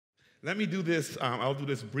Let me do this. I'll do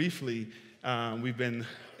this briefly. We've been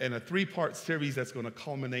in a three-part series that's going to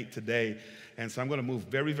culminate today. And so I'm going to move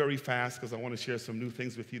very, very fast because I want to share some new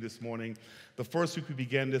things with you this morning. The first week we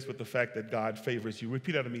began this with the fact that God favors you.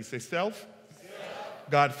 Repeat after me. Say self.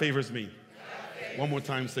 God favors me. One more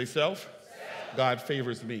time. Say self. God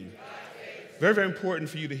favors me. Very, very important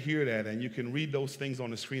for you to hear that, and you can read those things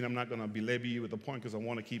on the screen. I'm not going to belabor you with the point because I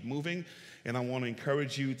want to keep moving, and I want to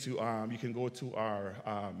encourage you to, you can go to our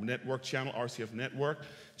network channel, RCF Network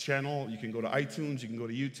channel. You can go to iTunes, you can go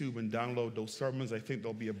to YouTube and download those sermons. I think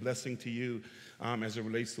they'll be a blessing to you as it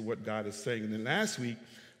relates to what God is saying. And then last week,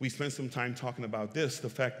 we spent some time talking about this, the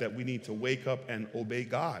fact that we need to wake up and obey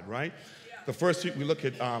God, right? The first week, we look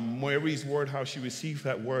at Mary's word, how she received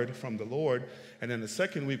that word from the Lord. And then the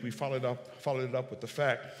second week, we followed it up with the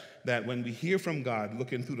fact that when we hear from God,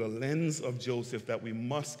 looking through the lens of Joseph, that we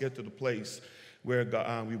must get to the place where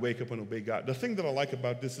we wake up and obey God. The thing that I like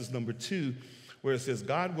about this is number 2, where it says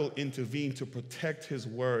God will intervene to protect his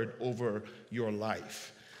word over your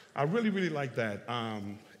life. I really, really like that.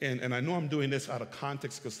 And I know I'm doing this out of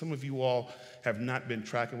context because some of you all have not been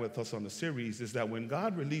tracking with us on the series, is that when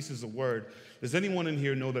God releases a word, does anyone in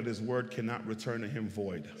here know that his word cannot return to him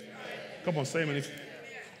void? Come on, say amen.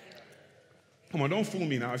 Come on, don't fool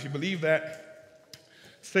me now. If you believe that,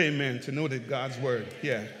 say amen, to know that God's word,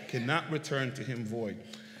 cannot return to him void.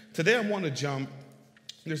 Today I want to jump,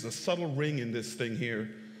 there's a subtle ring in this thing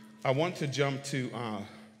here. I want to jump to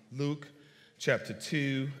Luke chapter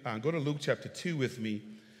 2. Go to Luke chapter 2 with me.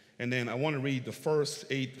 And then I want to read the first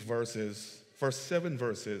 7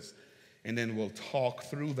 verses, and then we'll talk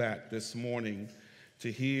through that this morning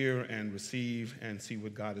to hear and receive and see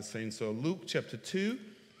what God is saying. So Luke chapter 2,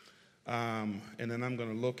 and then I'm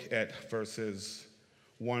going to look at verses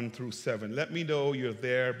 1 through 7. Let me know you're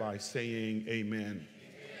there by saying amen.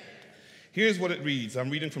 Here's what it reads.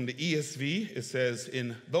 I'm reading from the ESV. It says,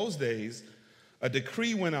 in those days, a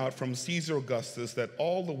decree went out from Caesar Augustus that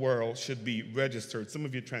all the world should be registered. Some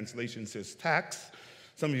of your translation says tax.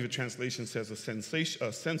 Some of your translation says a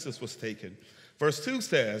census was taken. Verse 2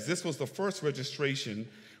 says, this was the first registration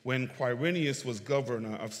when Quirinius was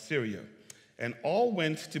governor of Syria. And all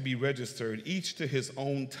went to be registered, each to his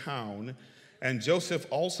own town. And Joseph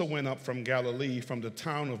also went up from Galilee, from the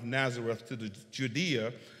town of Nazareth to the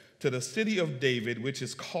Judea, to the city of David, which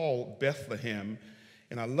is called Bethlehem.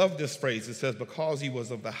 And I love this phrase. It says, because he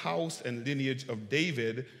was of the house and lineage of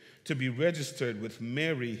David, to be registered with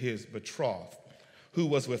Mary, his betrothed, who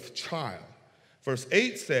was with child. Verse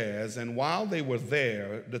 8 says, and while they were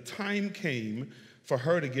there, the time came for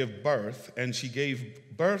her to give birth, and she gave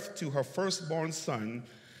birth to her firstborn son,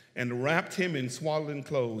 and wrapped him in swaddling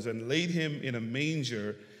clothes, and laid him in a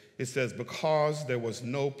manger, it says, because there was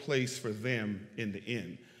no place for them in the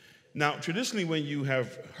inn. Now, traditionally, when you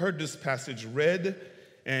have heard this passage read,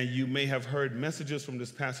 and you may have heard messages from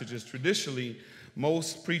this passage, traditionally,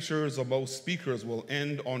 most preachers or most speakers will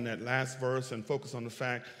end on that last verse and focus on the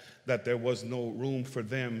fact that there was no room for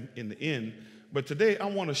them in the inn. But today, I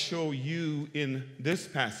want to show you in this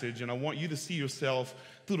passage, and I want you to see yourself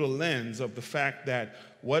through the lens of the fact that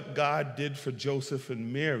what God did for Joseph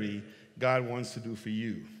and Mary, God wants to do for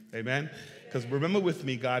you. Amen? Because remember with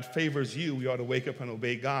me, God favors you. We ought to wake up and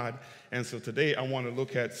obey God. And so today I want to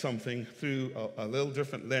look at something through a little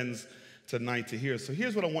different lens tonight to hear. So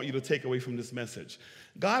here's what I want you to take away from this message.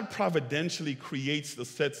 God providentially creates the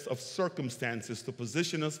sets of circumstances to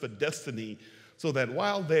position us for destiny so that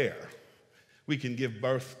while there, we can give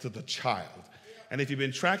birth to the child. And if you've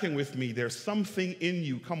been tracking with me, there's something in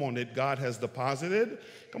you, come on, that God has deposited.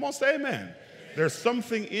 Come on, say amen. There's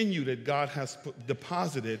something in you that God has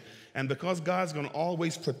deposited, and because God's going to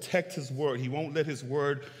always protect his word, he won't let his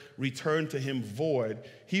word return to him void.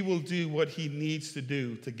 He will do what he needs to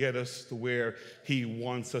do to get us to where he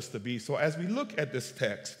wants us to be. So as we look at this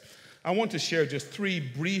text, I want to share just 3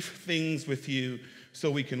 brief things with you so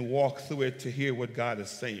we can walk through it to hear what God is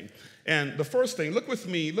saying. And the first thing, look with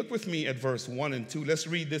me at verse 1 and 2. Let's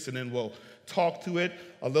read this and then we'll talk to it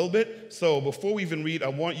a little bit. So before we even read, I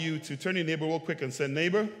want you to turn to your neighbor real quick and say,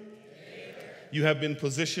 neighbor, you have been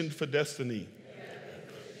positioned for destiny.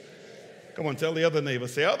 Come on, tell the other neighbor.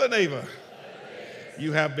 Say, other neighbor,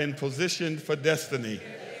 you have been positioned for destiny.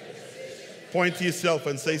 Point to yourself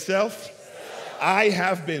and say, self, I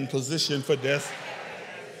have been positioned for destiny.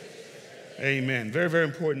 Amen. Very, very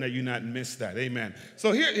important that you not miss that. Amen.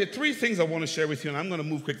 So here are 3 things I want to share with you, and I'm going to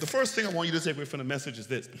move quick. The first thing I want you to take away from the message is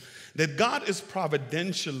this, that God is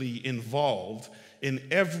providentially involved in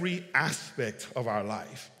every aspect of our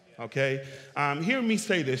life, okay? Hear me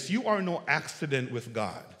say this. You are no accident with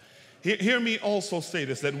God. Hear me also say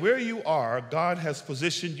this, that where you are, God has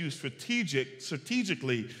positioned you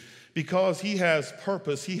strategically because he has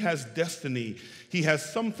purpose, he has destiny, he has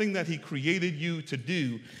something that he created you to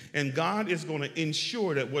do, and God is going to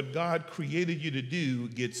ensure that what God created you to do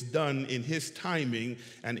gets done in his timing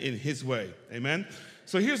and in his way. Amen?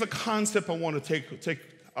 So here's a concept I want to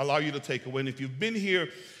allow you to take away. And if you've been here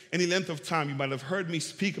any length of time, you might have heard me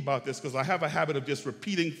speak about this because I have a habit of just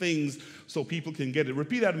repeating things so people can get it.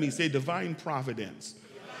 Repeat after me. Say divine providence.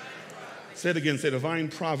 Say it again. Say divine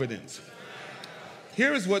providence.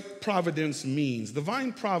 Here is what providence means.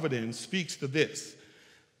 Divine providence speaks to this.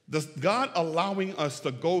 God allowing us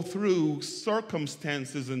to go through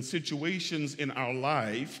circumstances and situations in our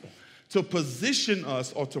life to position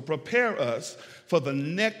us or to prepare us for the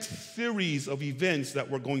next series of events that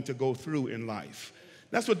we're going to go through in life.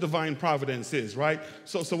 That's what divine providence is, right?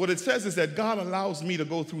 So what it says is that God allows me to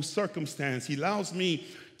go through circumstance. He allows me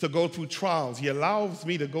to go through trials. He allows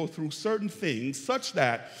me to go through certain things such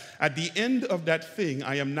that at the end of that thing,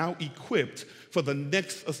 I am now equipped for the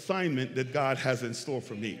next assignment that God has in store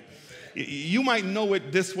for me. You might know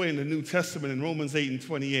it this way in the New Testament in Romans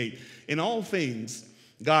 8:28. In all things,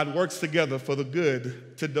 God works together for the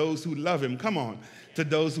good to those who love him. Come on. To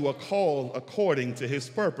those who are called according to his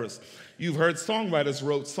purpose. You've heard songwriters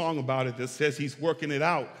wrote a song about it that says he's working it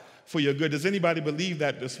out for your good. Does anybody believe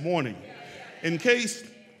that this morning? In case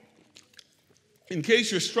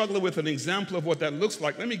you're struggling with an example of what that looks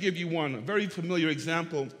like, let me give you one, a very familiar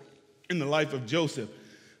example in the life of Joseph.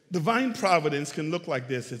 Divine providence can look like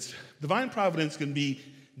this. Divine providence can be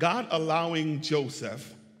God allowing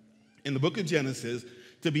Joseph in the book of Genesis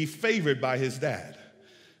to be favored by his dad,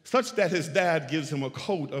 such that his dad gives him a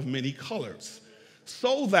coat of many colors,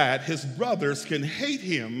 so that his brothers can hate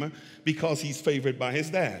him because he's favored by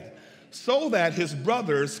his dad, so that his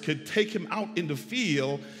brothers could take him out in the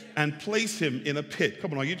field and place him in a pit.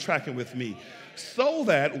 Come on, are you tracking with me? So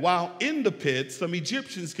that while in the pit, some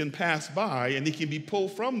Egyptians can pass by and he can be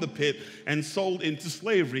pulled from the pit and sold into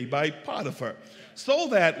slavery by Potiphar. So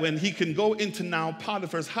that when he can go into now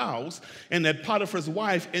Potiphar's house and that Potiphar's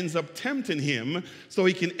wife ends up tempting him so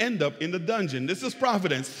he can end up in the dungeon. This is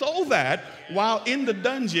providence. So that while in the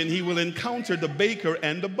dungeon, he will encounter the baker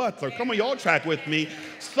and the butler. Come on, y'all track with me.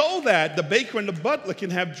 So that the baker and the butler can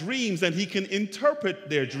have dreams and he can interpret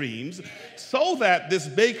their dreams. So that this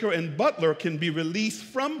baker and butler can be released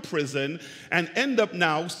from prison and end up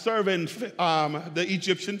now serving the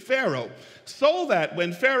Egyptian Pharaoh. So that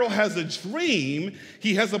when Pharaoh has a dream,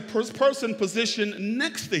 he has a person positioned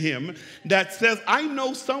next to him that says, I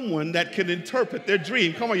know someone that can interpret their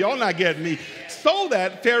dream. Come on, y'all not getting me. So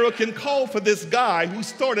that Pharaoh can call for this guy who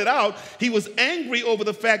started out, he was angry over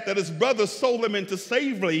the fact that his brother sold him into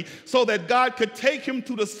slavery so that God could take him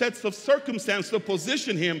through the sets of circumstance to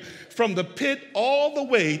position him from the pit all the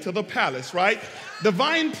way to the palace, right?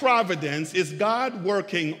 Divine providence is God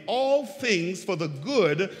working all things for the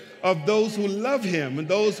good of those who love him and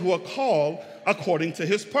those who are called according to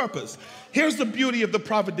his purpose. Here's the beauty of the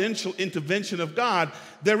providential intervention of God.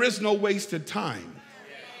 There is no wasted time.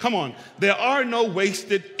 Come on. There are no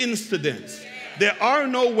wasted incidents. There are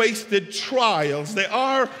no wasted trials. There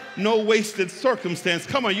are no wasted circumstances.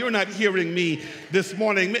 Come on, you're not hearing me this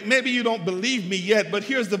morning. Maybe you don't believe me yet, but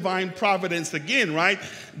here's divine providence again, right?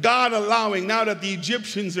 God allowing, now that the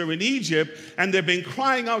Egyptians are in Egypt and they've been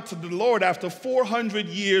crying out to the Lord after 400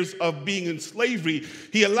 years of being in slavery,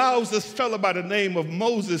 he allows this fellow by the name of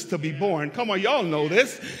Moses to be born. Come on, y'all know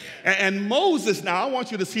this. And Moses, now I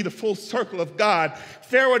want you to see the full circle of God.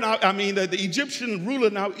 Pharaoh now, the Egyptian ruler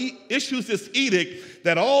now issues this edict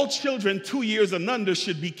that all children 2 years and under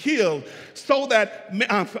should be killed so that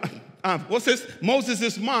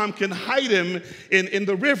Moses' mom can hide him in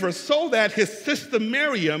the river so that his sister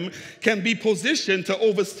Miriam can be positioned to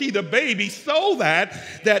oversee the baby so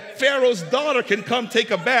that Pharaoh's daughter can come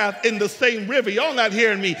take a bath in the same river. Y'all not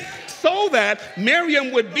hearing me? So that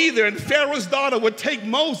Miriam would be there and Pharaoh's daughter would take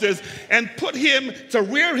Moses and put him to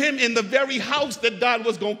rear him in the very house that God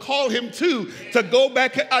was going to call him to go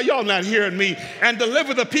back, y'all not hearing me, and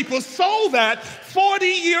deliver the people so that 40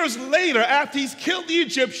 years later, after he's killed the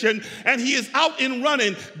Egyptian and he is out and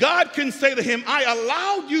running, God can say to him, I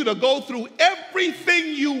allowed you to go through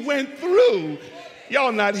everything you went through.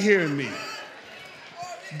 Y'all not hearing me.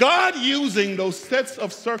 God using those sets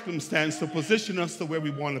of circumstance to position us to where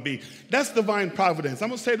we want to be. That's divine providence. I'm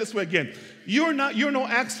going to say it this way again. You're no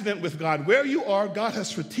accident with God. Where you are, God has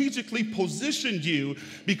strategically positioned you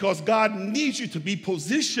because God needs you to be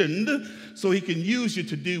positioned so he can use you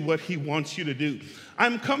to do what he wants you to do.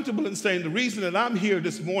 I'm comfortable in saying the reason that I'm here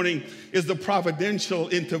this morning is the providential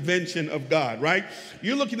intervention of God, right?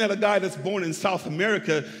 You're looking at a guy that's born in South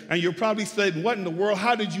America, and you're probably saying, what in the world?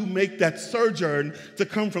 How did you make that sojourn to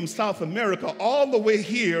come from South America all the way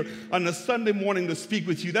here on a Sunday morning to speak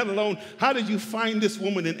with you? Let alone, how did you find this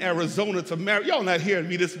woman in Arizona to marry? Y'all not hearing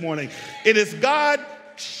me this morning. It is God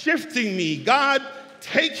shifting me, God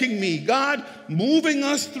taking me, God moving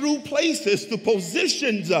us through places to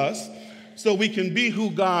position us so we can be who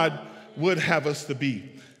God would have us to be.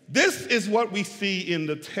 This is what we see in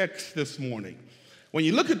the text this morning. When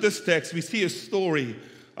you look at this text, we see a story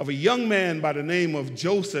of a young man by the name of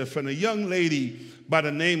Joseph and a young lady by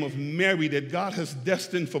the name of Mary that God has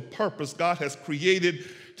destined for purpose. God has created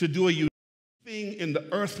to do a unique thing in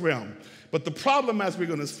the earth realm. But the problem, as we're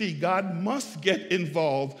going to see, God must get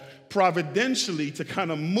involved providentially to kind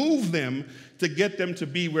of move them to get them to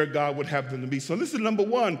be where God would have them to be. So listen, number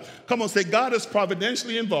one, come on, say, God is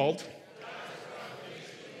providentially involved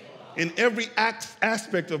in every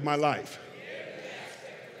aspect of my life.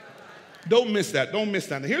 Don't miss that. Don't miss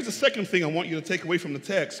that. Now, here's the second thing I want you to take away from the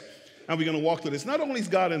text, and we're going to walk through this. Not only is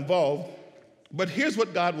God involved, but here's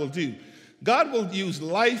what God will do. God will use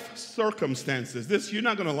life circumstances, this, you're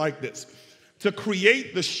not going to like this, to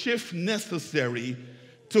create the shift necessary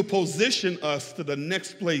to position us to the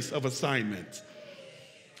next place of assignment.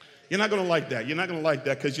 You're not going to like that. You're not going to like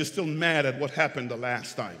that because you're still mad at what happened the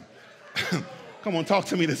last time. Come on, talk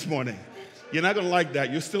to me this morning. You're not going to like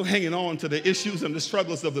that. You're still hanging on to the issues and the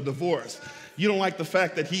struggles of the divorce. You don't like the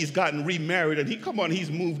fact that he's gotten remarried and he's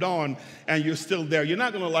moved on and you're still there. You're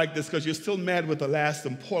not going to like this because you're still mad with the last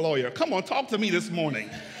employer. Come on, talk to me this morning.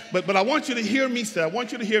 But I want you to hear me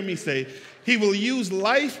say, he will use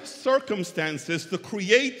life circumstances to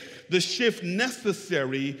create the shift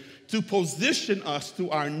necessary to position us to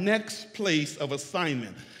our next place of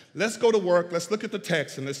assignment. Let's go to work. Let's look at the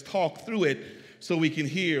text and let's talk through it so we can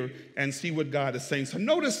hear and see what God is saying. So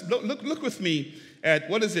notice, look with me at,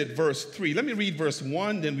 verse 3. Let me read verse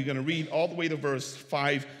 1, then we're going to read all the way to verse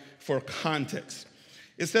 5 for context.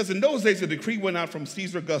 It says, in those days, a decree went out from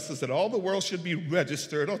Caesar Augustus that all the world should be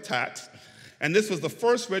registered or taxed. And this was the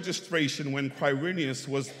first registration when Quirinius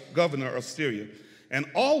was governor of Syria. And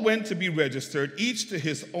all went to be registered, each to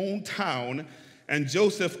his own town. And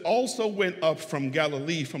Joseph also went up from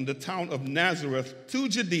Galilee, from the town of Nazareth to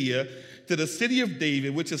Judea, to the city of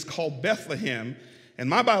David, which is called Bethlehem. And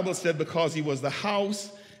my Bible said because he was the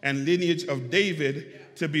house and lineage of David,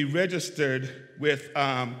 to be registered with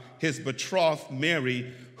his betrothed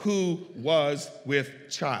Mary, who was with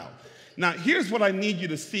child. Now, here's what I need you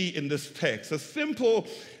to see in this text. As simple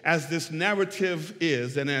as this narrative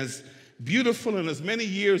is, and as beautiful and as many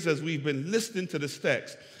years as we've been listening to this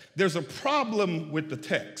text, there's a problem with the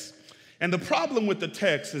text. And the problem with the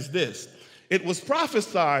text is this. It was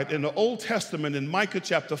prophesied in the Old Testament in Micah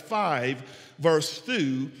chapter 5, verse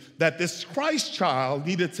 2, that this Christ child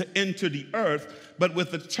needed to enter the earth. But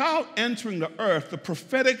with the child entering the earth, the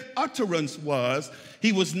prophetic utterance was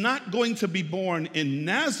he was not going to be born in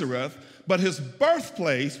Nazareth, but his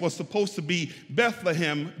birthplace was supposed to be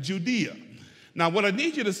Bethlehem, Judea. Now, what I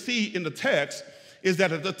need you to see in the text is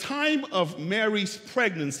that at the time of Mary's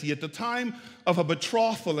pregnancy, at the time of a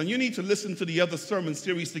betrothal, and you need to listen to the other sermon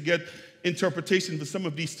series to get interpretation for some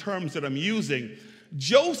of these terms that I'm using,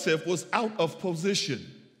 Joseph was out of position.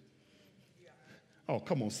 Oh,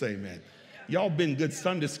 come on, say amen. Y'all been good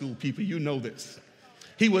Sunday school people, you know this.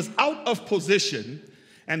 He was out of position,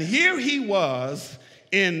 and here he was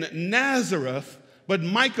in Nazareth, but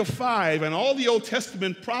Micah 5 and all the Old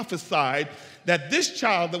Testament prophesied that this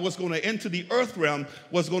child that was going to enter the earth realm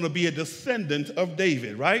was going to be a descendant of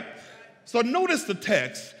David, right? So notice the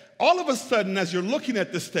text. All of a sudden, as you're looking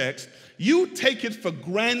at this text, you take it for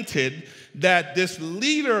granted that this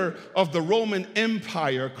leader of the Roman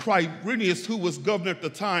Empire, Quirinius, who was governor at the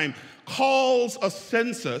time, calls a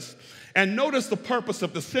census. And notice the purpose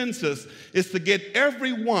of the census is to get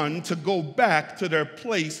everyone to go back to their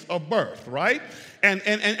place of birth, right?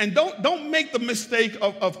 And don't make the mistake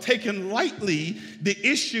of taking lightly the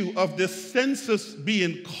issue of this census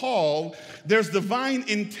being called. There's divine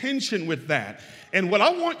intention with that. And what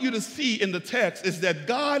I want you to see in the text is that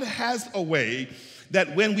God has a way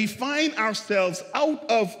that when we find ourselves out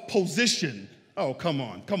of position, oh, come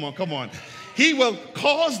on. He will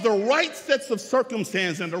cause the right sets of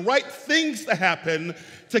circumstances and the right things to happen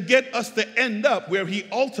to get us to end up where he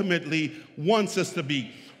ultimately wants us to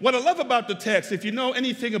be. What I love about the text, if you know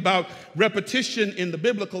anything about repetition in the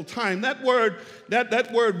biblical time, that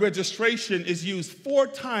word registration is used 4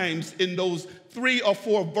 times in those 3 or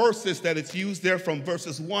 4 verses that it's used there, from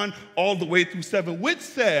verses 1 all the way through 7, which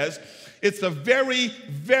says it's a very,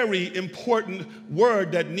 very important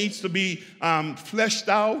word that needs to be fleshed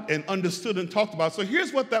out and understood and talked about. So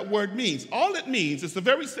here's what that word means. All it means, it's a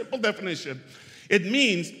very simple definition. It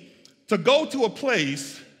means to go to a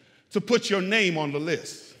place to put your name on the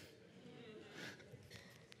list.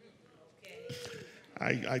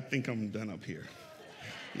 I think I'm done up here.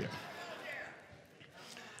 Yeah.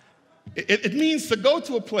 It means to go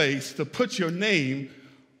to a place to put your name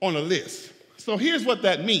on a list. So here's what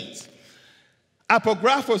that means.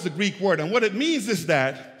 Apographo is the Greek word, and what it means is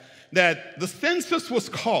that the census was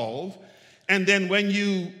called, and then when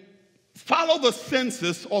you follow the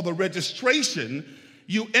census or the registration,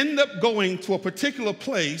 you end up going to a particular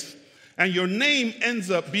place, and your name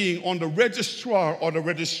ends up being on the registrar or the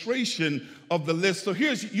registration of the list. So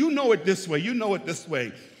you know it this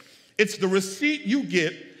way. It's the receipt you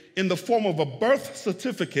get in the form of a birth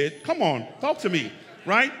certificate. Come on, talk to me,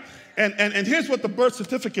 right? And here's what the birth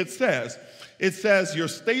certificate says. It says your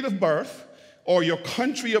state of birth or your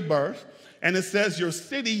country of birth, and it says your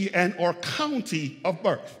city and or county of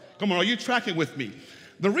birth. Come on, are you tracking with me?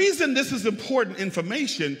 The reason this is important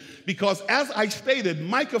information, because as I stated,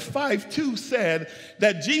 Micah 5:2 said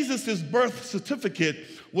that Jesus' birth certificate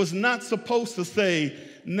was not supposed to say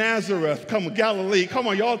Nazareth, come on, Galilee. Come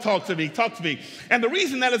on, y'all talk to me. And the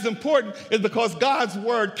reason that is important is because God's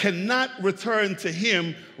word cannot return to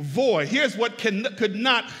him void. Here's what could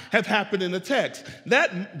not have happened in the text.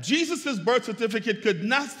 That Jesus' birth certificate could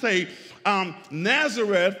not say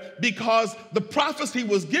Nazareth, because the prophecy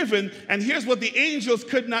was given, and here's what the angels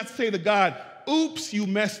could not say to God: oops, you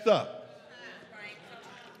messed up.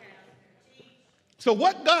 So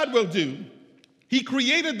what God will do, he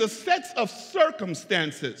created the sets of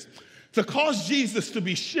circumstances to cause Jesus to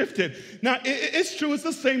be shifted. Now, it's true, it's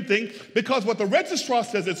the same thing, because what the registrar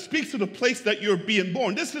says, it speaks to the place that you're being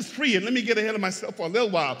born. This is free, and let me get ahead of myself for a little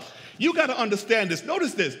while. You got to understand this.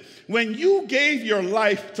 Notice this. When you gave your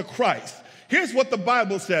life to Christ, here's what the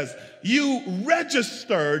Bible says. You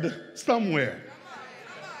registered somewhere.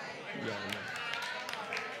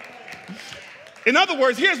 In other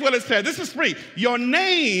words, here's what it said. This is free. Your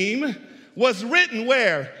name was written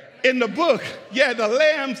where? In the book. Yeah, the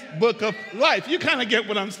Lamb's book of life. You kind of get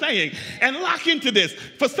what I'm saying. And lock into this.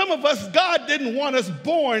 For some of us, God didn't want us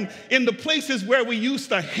born in the places where we used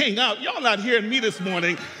to hang out. Y'all not hearing me this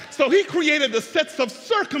morning. So he created the sets of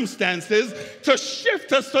circumstances to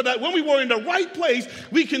shift us so that when we were in the right place,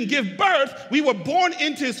 we can give birth. We were born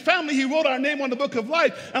into his family. He wrote our name on the book of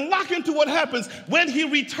life. And lock into what happens when he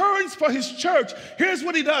returns for his church. Here's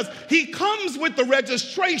what he does. He comes with the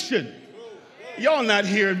registration. Y'all not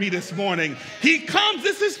hearing me this morning. He comes,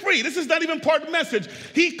 this is free. This is not even part of the message.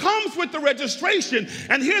 He comes with the registration.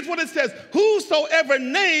 And here's what it says. Whosoever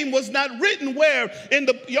name was not written where? In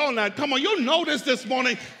the, y'all not, come on, you'll know this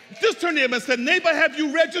morning. Just turn to him and say, neighbor, have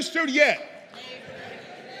you registered yet?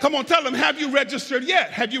 Come on, tell him, have you registered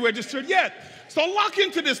yet? Have you registered yet? So lock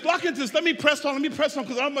into this. Let me press on because I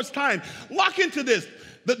don't have much time. Lock into this.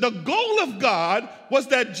 The goal of God was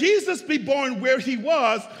that Jesus be born where he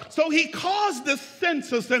was, so he caused the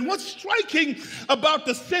census. And what's striking about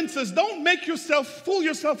the census, don't fool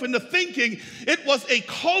yourself into thinking it was a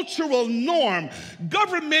cultural norm.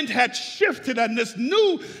 Government had shifted, and this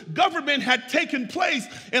new government had taken place.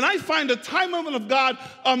 And I find the timing of God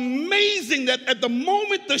amazing that at the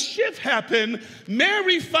moment the shift happened,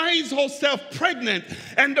 Mary finds herself pregnant,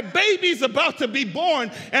 and the baby's about to be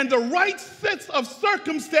born, and the right sets of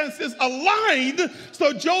circumstances aligned,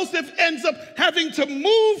 so Joseph ends up having to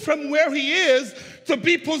move from where he is to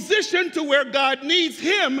be positioned to where God needs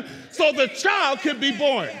him so the child can be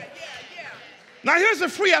born. Now here's a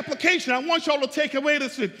free application. I want y'all to take away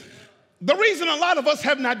this. The reason a lot of us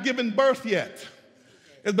have not given birth yet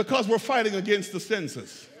is because we're fighting against the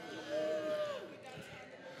census.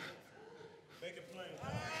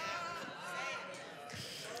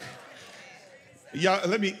 Y'all,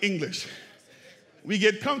 let me English. We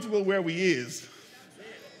get comfortable where we is.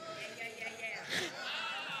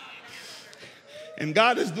 And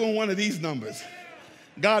God is doing one of these numbers.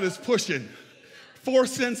 God is pushing. 4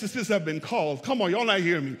 censuses have been called. Come on, y'all not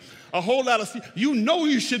hearing me. A whole lot of, you know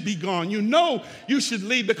you should be gone. You know you should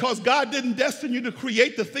leave because God didn't destine you to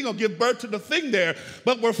create the thing or give birth to the thing there.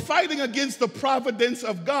 But we're fighting against the providence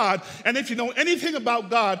of God. And if you know anything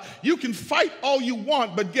about God, you can fight all you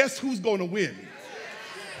want, but guess who's going to win?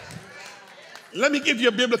 Let me give you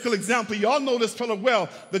a biblical example. Y'all know this fellow well.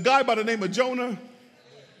 The guy by the name of Jonah.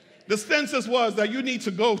 The census was that you need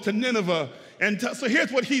to go to Nineveh. And so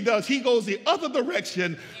here's what he does. He goes the other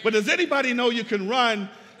direction. But does anybody know you can run?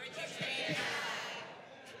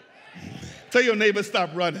 Tell your neighbor,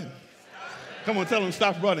 stop running. Come on, tell them,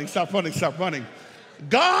 stop running, stop running, stop running.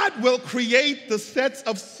 God will create the sets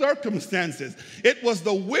of circumstances. It was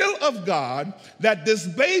the will of God that this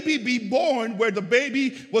baby be born where the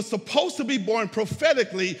baby was supposed to be born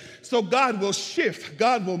prophetically. So God will shift,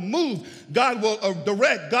 God will move, God will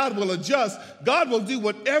direct, God will adjust, God will do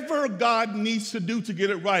whatever God needs to do to get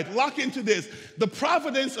it right. Lock into this. The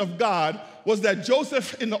providence of God was that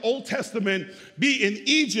Joseph in the Old Testament be in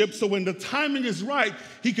Egypt so when the timing is right,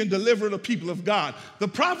 he can deliver the people of God. The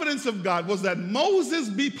providence of God was that Moses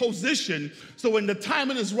be positioned so when the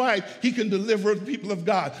timing is right, he can deliver the people of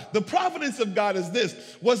God. The providence of God is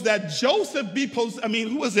this, was that Joseph be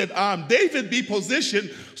David be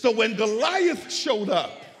positioned so when Goliath showed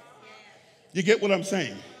up. You get what I'm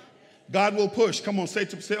saying? God will push. Come on, say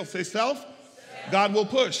to self, say self. God will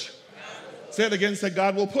push. Say it again, say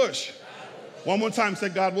God will push. One more time, say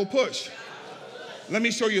God will push. Let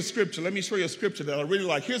me show you a scripture. Let me show you a scripture that I really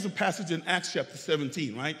like. Here's a passage in Acts chapter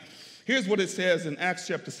 17, right? Here's what it says in Acts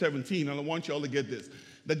chapter 17, and I want you all to get this.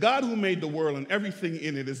 The God who made the world and everything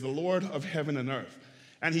in it is the Lord of heaven and earth.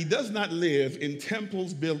 And he does not live in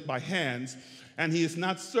temples built by hands, and he is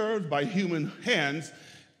not served by human hands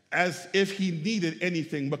as if he needed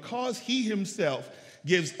anything, because he himself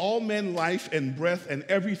gives all men life and breath and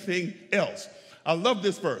everything else. I love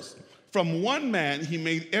this verse. From one man he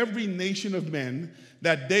made every nation of men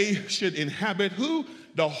that they should inhabit who?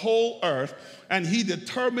 The whole earth. And he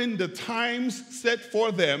determined the times set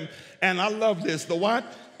for them. And I love this. The what?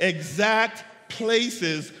 Exact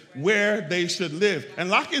places where they should live. And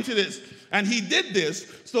lock into this. And he did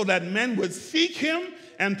this so that men would seek him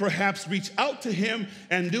and perhaps reach out to him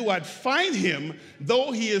and do what? Find him,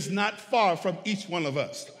 though he is not far from each one of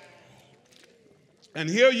us. And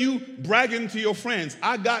here you bragging to your friends,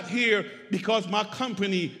 I got here because my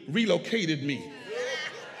company relocated me.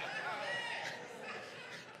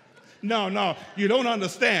 No, you don't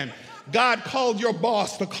understand. God called your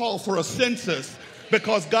boss to call for a census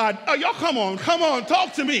because God, y'all come on,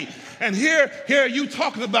 talk to me. And here you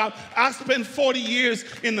talking about, I spent 40 years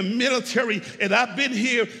in the military, and I've been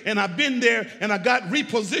here, and I've been there, and I got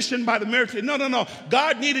repositioned by the military. No.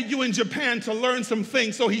 God needed you in Japan to learn some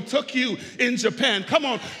things, so he took you in Japan. Come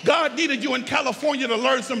on. God needed you in California to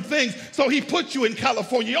learn some things, so he put you in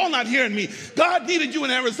California. Y'all not hearing me. God needed you in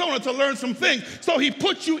Arizona to learn some things, so he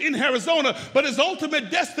put you in Arizona. But his ultimate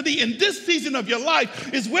destiny in this season of your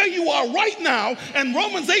life is where you are right now. And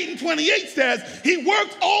Romans 8:28 says, he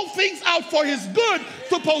worked all things out for his good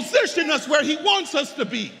to position us where he wants us to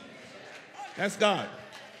be. That's God.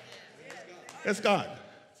 That's God.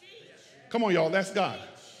 Come on, y'all, that's God.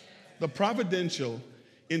 The providential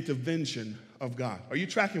intervention of God. Are you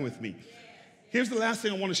tracking with me? Here's the last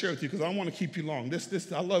thing I want to share with you because I don't want to keep you long. This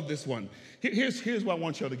I love this one. Here's what I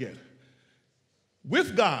want y'all to get.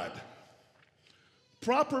 With God,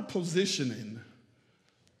 proper positioning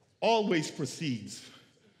always precedes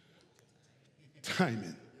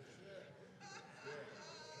timing.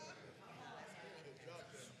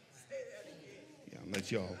 Yeah, I'll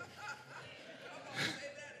let y'all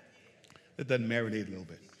let that marinate a little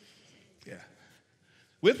bit. Yeah.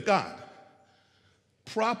 With God,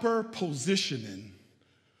 proper positioning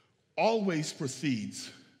always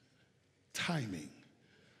precedes timing.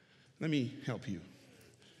 Let me help you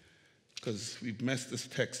because we've messed this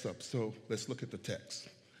text up. So let's look at the text.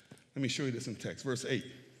 Let me show you this in text. Verse 8.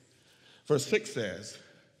 Verse 6 says,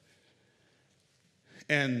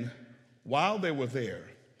 and while they were there,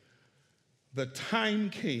 the time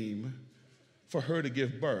came for her to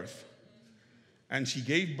give birth. And she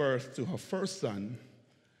gave birth to her first son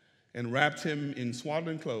and wrapped him in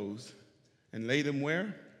swaddling clothes and laid him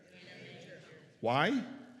where? Why?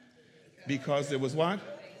 Because there was what?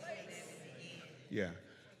 Yeah.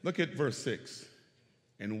 Look at verse 6.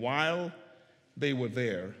 And while they were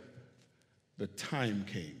there, the time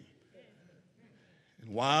came.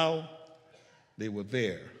 And while they were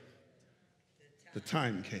there, the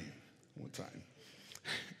time came. One time.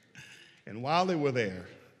 And while they were there,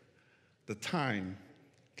 the time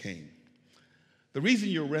came. The reason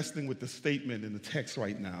you're wrestling with the statement in the text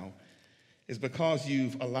right now is because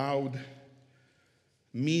you've allowed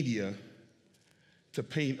media to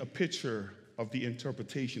paint a picture of the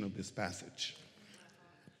interpretation of this passage.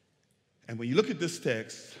 And when you look at this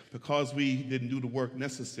text, because we didn't do the work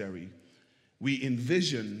necessary, we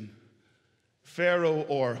envision Pharaoh,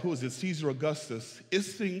 or who is it, Caesar Augustus,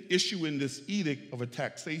 issuing this edict of a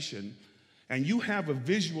taxation, and you have a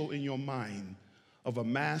visual in your mind of a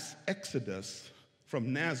mass exodus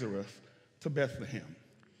from Nazareth to Bethlehem.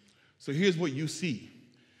 So here's what you see.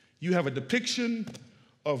 You have a depiction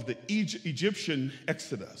of the Egyptian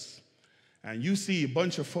exodus. and you see a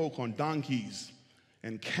bunch of folk on donkeys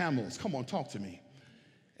and camels, come on, talk to me,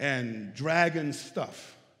 and dragging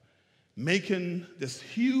stuff, making this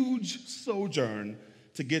huge sojourn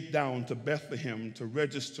to get down to Bethlehem to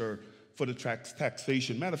register for the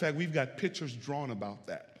taxation. Matter of fact, we've got pictures drawn about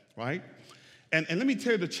that, right? And let me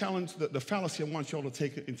tell you the challenge, the fallacy I want you all to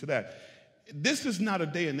take into that. This is not a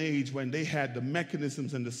day and age when they had the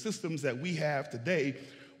mechanisms and the systems that we have today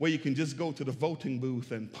where you can just go to the voting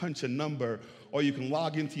booth and punch a number, or you can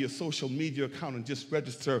log into your social media account and just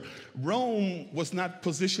register. Rome was not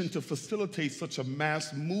positioned to facilitate such a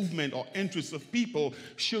mass movement or interest of people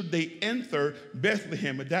should they enter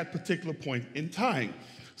Bethlehem at that particular point in time.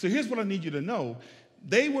 So here's what I need you to know.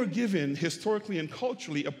 They were given, historically and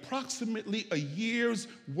culturally, approximately a year's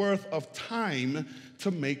worth of time to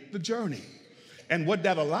make the journey. And what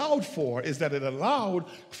that allowed for is that it allowed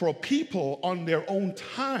for people on their own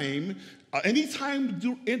time, any time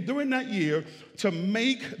during that year, to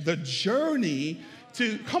make the journey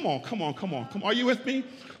to, come on. Are you with me?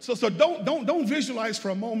 So don't visualize for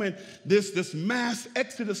a moment this mass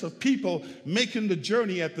exodus of people making the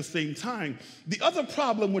journey at the same time. The other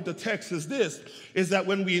problem with the text is that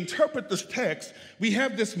when we interpret this text, we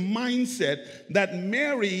have this mindset that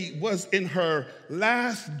Mary was in her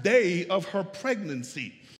last day of her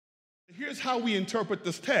pregnancy. Here's how we interpret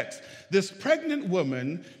this text. This pregnant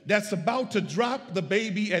woman that's about to drop the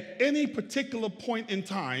baby at any particular point in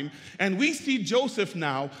time, and we see Joseph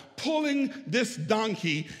now pulling this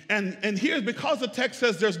donkey, and here's, because the text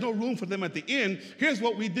says there's no room for them at the inn, here's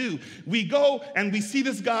what we do. We go and we see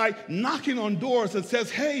this guy knocking on doors and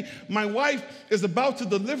says, hey, my wife is about to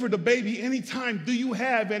deliver the baby anytime. Do you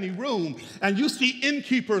have any room? And you see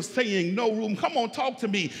innkeepers saying no room. Come on, talk to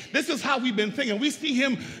me. This is how we've been thinking. We see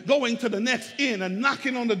him going to the next inn and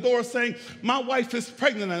knocking on the door saying, my wife is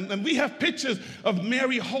pregnant. And we have pictures of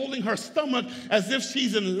Mary holding her stomach as if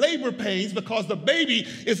she's in labor pains because the baby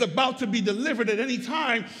is about to be delivered at any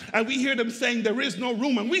time. And we hear them saying there is no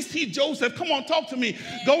room. And we see Joseph, come on, talk to me,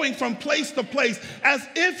 going from place to place as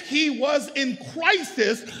if he was in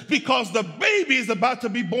crisis because the baby is about to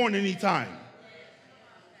be born anytime.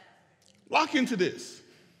 Lock into this.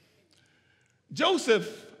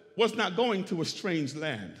 Joseph was not going to a strange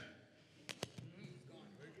land.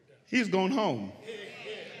 He's going home.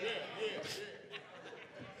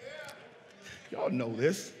 Y'all know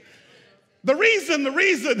this. The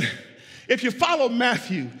reason, if you follow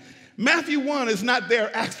Matthew 1 is not there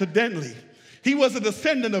accidentally. He was a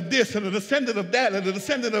descendant of this and a descendant of that and a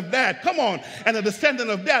descendant of that. Come on. And a descendant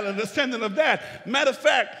of that and a descendant of that. Matter of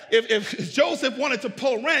fact, if Joseph wanted to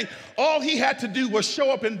pull rank, all he had to do was show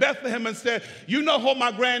up in Bethlehem and say, you know who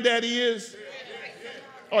my granddaddy is?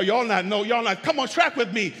 Oh, y'all not. Come on, track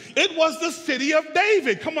with me. It was the city of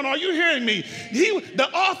David. Come on, are you hearing me? The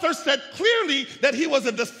author said clearly that he was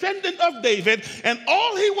a descendant of David, and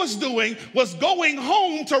all he was doing was going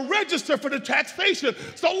home to register for the taxation.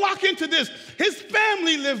 So lock into this. His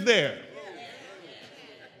family lived there.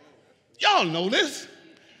 Y'all know this.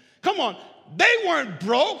 Come on. They weren't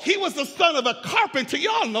broke. He was the son of a carpenter.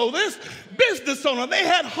 Y'all know this. Business owner. They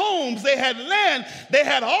had homes. They had land. They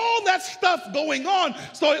had all that stuff going on.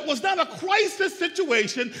 So it was not a crisis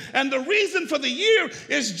situation. And the reason for the year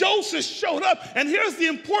is Joseph showed up. And here's the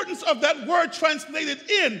importance of that word translated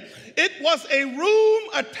in. It was a room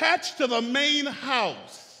attached to the main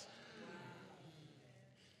house.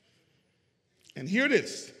 And here it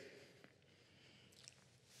is.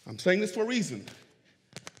 I'm saying this for a reason.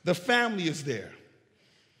 The family is there.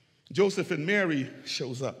 Joseph and Mary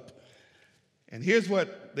shows up. And here's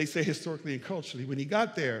what they say historically and culturally. When he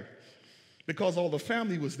got there, because all the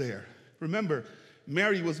family was there. Remember,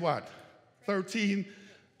 Mary was what? 13,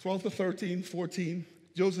 12 to 13, 14.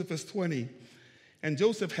 Joseph is 20. And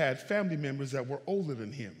Joseph had family members that were older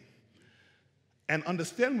than him. And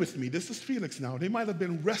understand with me, this is Felix now. They might have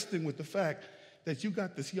been wrestling with the fact that you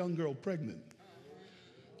got this young girl pregnant.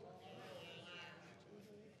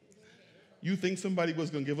 You think somebody was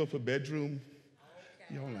going to give up a bedroom?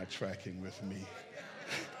 Y'all not tracking with me.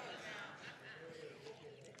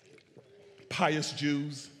 Pious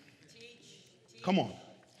Jews. Come on.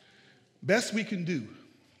 Best we can do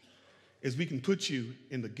is we can put you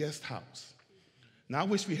in the guest house. Now, I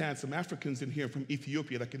wish we had some Africans in here from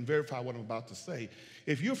Ethiopia that can verify what I'm about to say.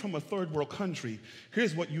 If you're from a third world country,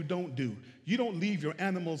 here's what you don't do. You don't leave your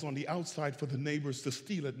animals on the outside for the neighbors to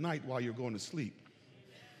steal at night while you're going to sleep.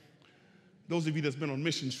 Those of you that's been on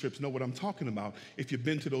mission trips know what I'm talking about if you've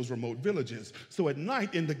been to those remote villages. So at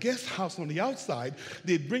night, in the guest house on the outside,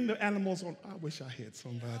 they'd bring the animals on. I wish I had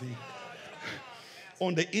somebody.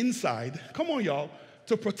 On the inside, come on, y'all,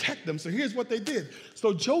 to protect them. So here's what they did.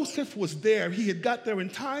 So Joseph was there. He had got there in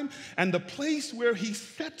time, and the place where he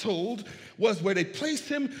settled was where they placed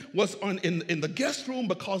him was in the guest room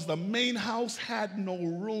because the main house had no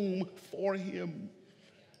room for him.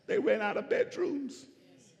 They ran out of bedrooms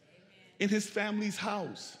in his family's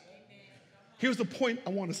house. Here's the point I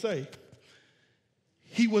want to say.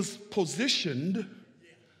 He was positioned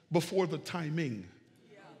before the timing.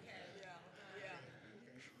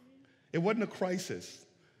 It wasn't a crisis.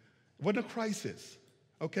 It wasn't a crisis,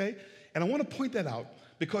 okay? And I want to point that out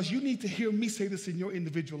because you need to hear me say this in your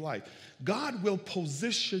individual life. God will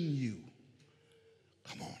position you,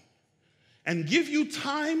 come on, and give you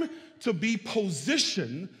time to be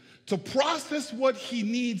positioned to process what he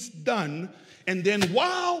needs done. And then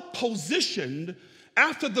while positioned,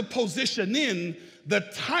 after the positioning, the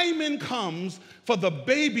timing comes for the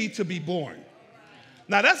baby to be born.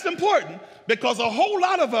 Now that's important because a whole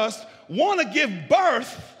lot of us want to give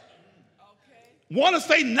birth, want to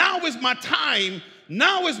say, now is my time,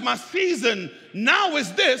 now is my season, now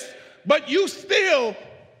is this, but you still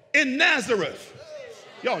in Nazareth.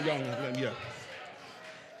 Y'all, yeah.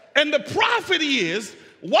 And the prophecy is,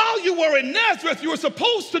 while you were in Nazareth, you were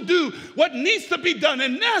supposed to do what needs to be done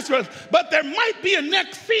in Nazareth, but there might be a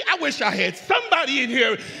next season. I wish I had somebody in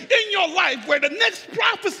here in your life where the next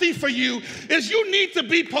prophecy for you is you need to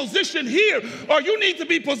be positioned here or you need to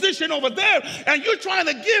be positioned over there, and you're trying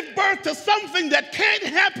to give birth to something that can't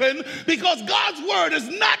happen because God's word is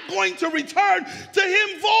not going to return to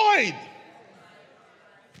him void.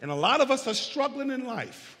 And a lot of us are struggling in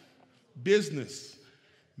life, business,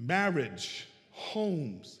 marriage,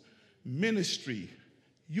 homes, ministry,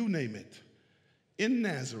 you name it, in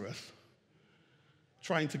Nazareth,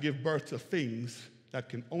 trying to give birth to things that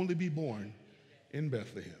can only be born in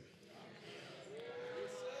Bethlehem.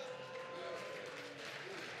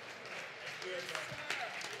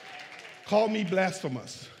 Call me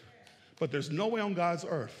blasphemous, but there's no way on God's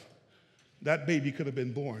earth that baby could have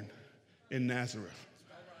been born in Nazareth.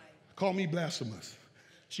 Call me blasphemous.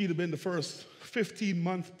 She'd have been the first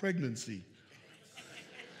 15-month pregnancy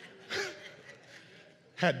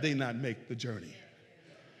had they not made the journey.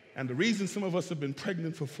 And the reason some of us have been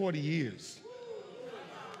pregnant for 40 years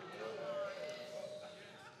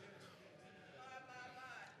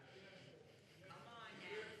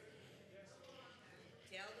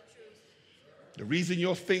the reason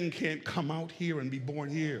your thing can't come out here and be born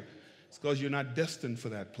here is because you're not destined for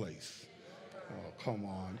that place. Oh,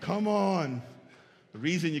 come on. The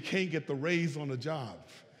reason you can't get the raise on a job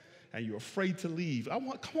and you're afraid to leave.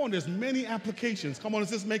 Come on, there's many applications. Come on, is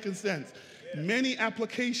this making sense? Many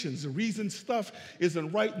applications. The reason stuff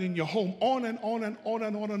isn't right in your home, on and on and on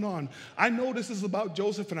and on and on. I know this is about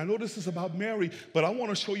Joseph and I know this is about Mary, but I want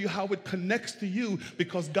to show you how it connects to you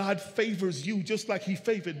because God favors you just like he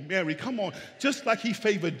favored Mary. Come on, just like he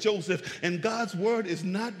favored Joseph. And God's word is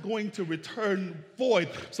not going to return void.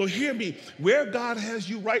 So hear me, where God has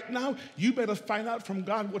you right now, you better find out from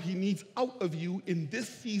God what he needs out of you in this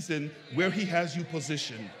season where he has you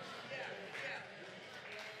positioned.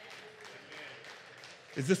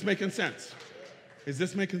 Is this making sense? Is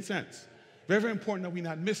this making sense? Very, very important that we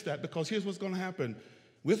not miss that because here's what's going to happen.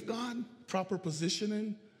 With God, proper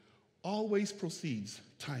positioning always precedes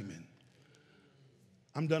timing.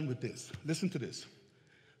 I'm done with this. Listen to this.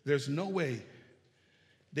 There's no way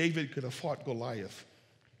David could have fought Goliath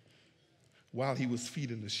while he was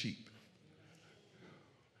feeding the sheep.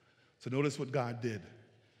 So notice what God did.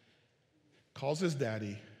 Calls his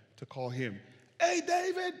daddy to call him. Hey,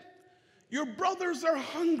 David, your brothers are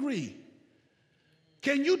hungry.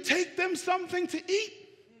 Can you take them something to eat?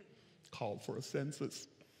 Called for a census.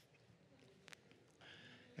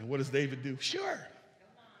 And what does David do? Sure.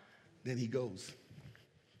 Then he goes.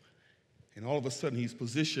 And all of a sudden he's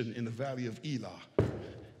positioned in the valley of Elah.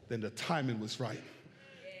 Then the timing was right.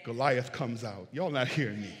 Goliath comes out. Y'all not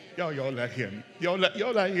hearing me. Y'all not hearing me. Y'all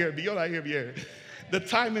not hearing me. Y'all not hearing me. The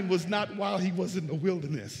timing was not while he was in the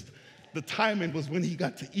wilderness. The timing was when he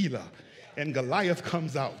got to Elah. And Goliath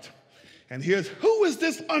comes out. And here's, who is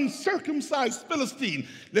this uncircumcised Philistine?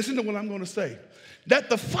 Listen to what I'm going to say. That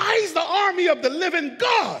defies the army of the living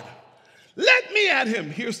God. Let me at him.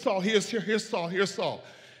 Here's Saul, here's Saul, here's Saul.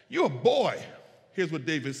 You're a boy. Here's what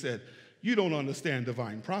David said. You don't understand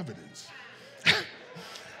divine providence.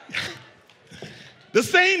 The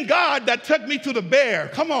same God that took me to the bear,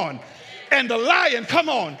 come on, and the lion, come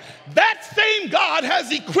on. That same God has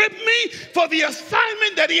equipped me for the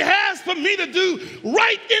assignment that he has for me to do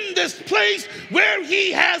right in this place where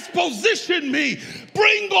he has positioned me.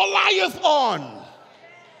 Bring Goliath on.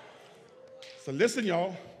 So listen,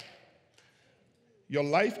 y'all. Your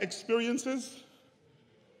life experiences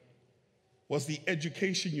was the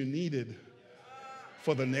education you needed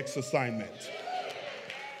for the next assignment.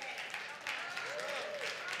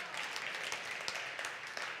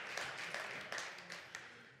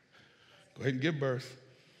 Go ahead and give birth.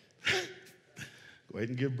 Go ahead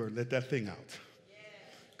and give birth. Let that thing out.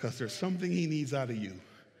 Because there's something he needs out of you.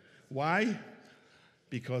 Why?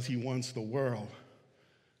 Because he wants the world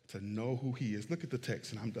to know who he is. Look at the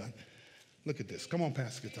text, and I'm done. Look at this. Come on,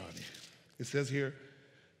 Pastor Kotane. It says here,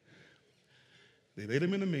 they laid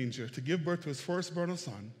him in a manger to give birth to his firstborn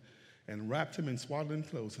son, and wrapped him in swaddling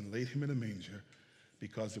clothes and laid him in a manger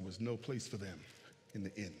because there was no place for them in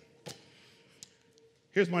the inn.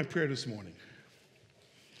 Here's my prayer this morning.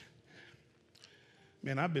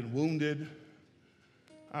 Man, I've been wounded.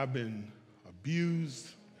 I've been abused.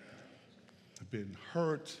 I've been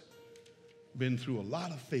hurt. Been through a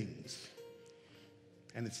lot of things.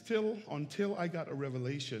 And it's still until I got a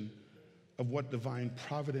revelation of what divine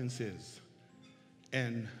providence is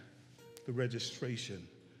and the registration.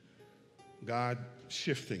 God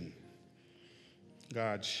shifting.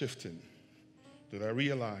 God shifting. Did I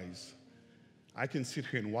realize I can sit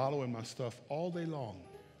here and wallow in my stuff all day long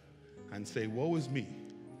and say, woe is me.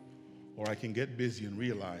 Or I can get busy and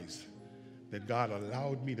realize that God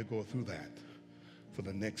allowed me to go through that for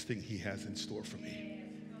the next thing he has in store for me.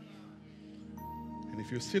 And if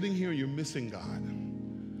you're sitting here and you're missing God,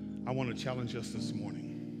 I want to challenge us this morning.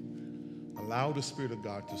 Allow the Spirit of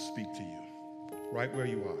God to speak to you right where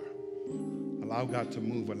you are. Allow God to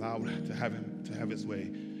move. Allow to have him to have his way.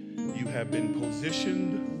 You have been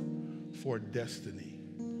positioned for destiny.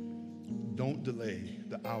 Don't delay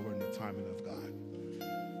the hour and the timing of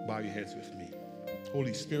God. Bow your heads with me.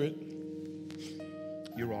 Holy Spirit,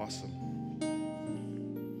 you're awesome.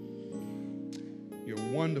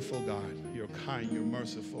 You're wonderful, God. You're kind. You're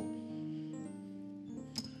merciful.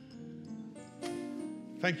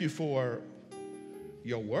 Thank you for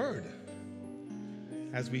your word.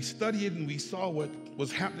 As we studied it and we saw what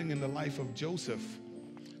was happening in the life of Joseph,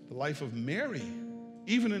 the life of Mary,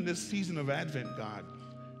 even in this season of Advent, God,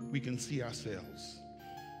 we can see ourselves.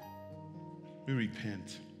 We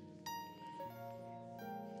repent.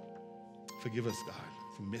 Forgive us, God,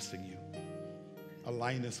 for missing you.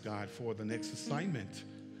 Align us, God, for the next assignment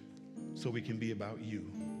so we can be about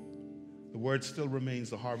you. The word still remains,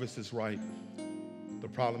 the harvest is ripe. The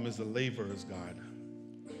problem is the laborers, God.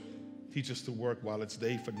 Teach us to work while it's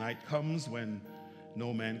day, for night comes when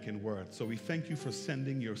no man can work. So we thank you for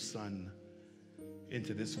sending your Son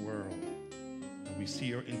into this world. And we see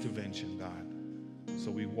your intervention, God.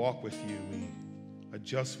 So we walk with you. We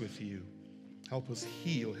adjust with you. Help us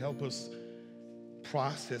heal. Help us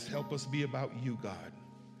process. Help us be about you, God.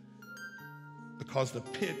 Because the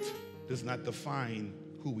pit does not define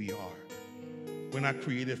who we are. We're not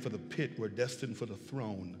created for the pit. We're destined for the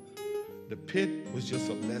throne. The pit was just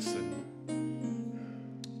a lesson.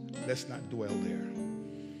 Let's not dwell there.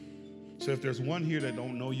 So if there's one here that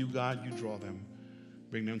don't know you, God, you draw them.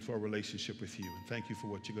 Bring them to a relationship with you. And thank you for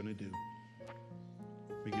what you're going to do.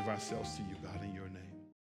 We give ourselves to you, God.